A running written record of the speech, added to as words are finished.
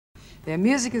Their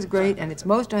music is great, and it's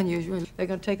most unusual. They're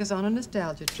going to take us on a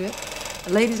nostalgia trip.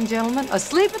 Ladies and gentlemen,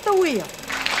 Asleep at the Wheel.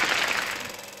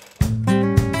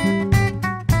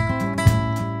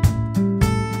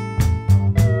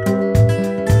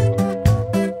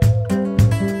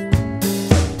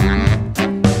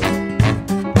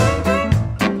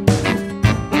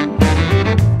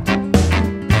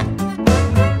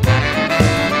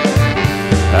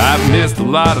 I've missed a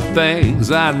lot of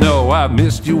things. I know I've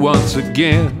missed you once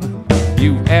again.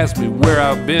 You asked me where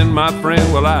I've been, my friend.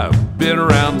 Well, I've been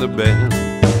around the bend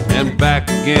and back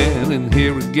again, and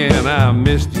here again. I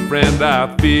missed you, friend,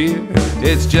 I fear.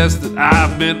 It's just that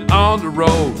I've been on the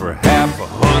road for half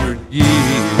 100 years.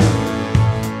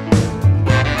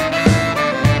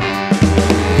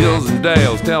 Hills and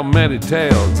dales tell many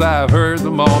tales. I've heard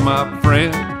them all, my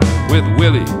friend. With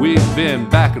Willie, we've been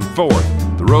back and forth.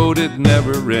 The road, it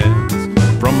never ends.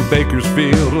 From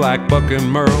Bakersfield, like Buck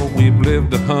and Merle, we've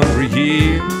lived 100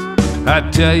 years. I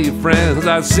tell you, friends,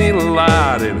 I've seen a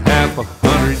lot in half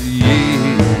 100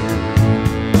 years.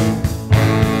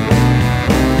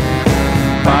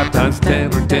 5 times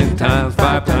 10 or 10 times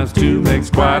 5 times 2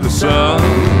 makes quite a sum.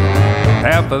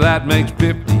 Half of that makes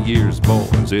 50 years,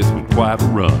 boys. It's been quite a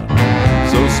run.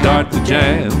 So start the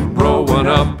jam, roll one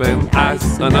up and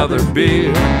ice another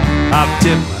beer. I'll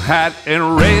tip my hat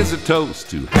and raise a toast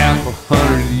to half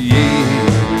 100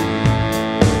 years.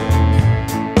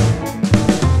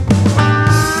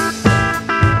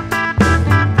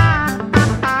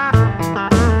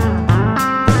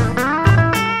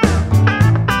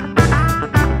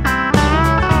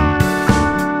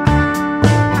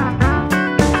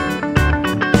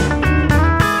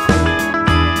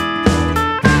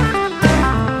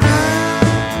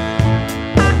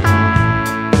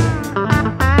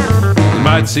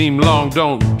 Might seem long,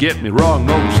 don't get me wrong,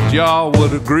 most y'all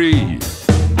would agree.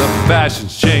 The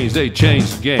fashions change, they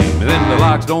change the game, and then the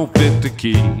locks don't fit the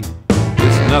key.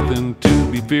 It's nothing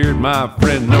to be feared, my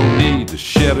friend, no need to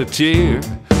shed a tear.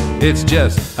 It's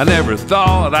just, I never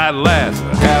thought I'd last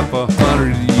half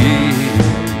 100 years.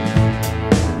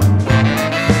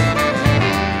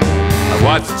 I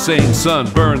watched the same sun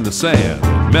burn the sand,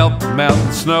 melt the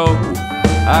mountain snow.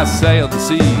 I sailed the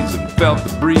seas and felt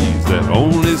the breeze that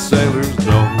only sailors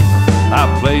know. I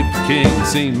played the king and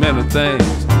seen many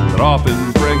things that often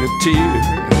bring a tear.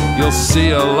 You'll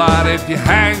see a lot if you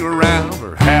hang around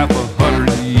for half 100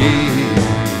 years.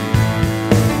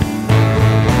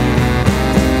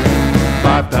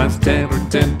 5 times 10 or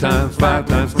 10 times 5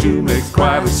 times 2 makes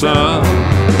quite a sum.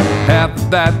 Half of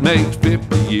that makes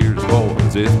 50 years,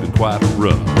 boys. It's been quite a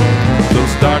run. So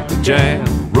start the jam,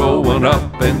 roll one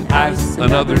up and ice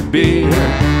another beer.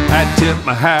 I tip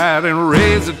my hat and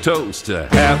raise a toast to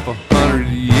half 100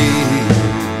 years.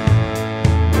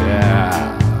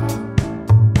 Yeah,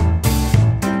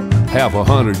 half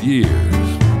 100 years.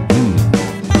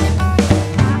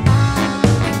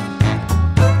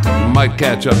 You might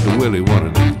catch up to Willie one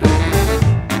of these days.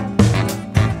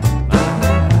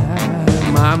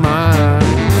 My.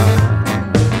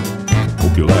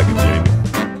 Hope you like it, Jamie.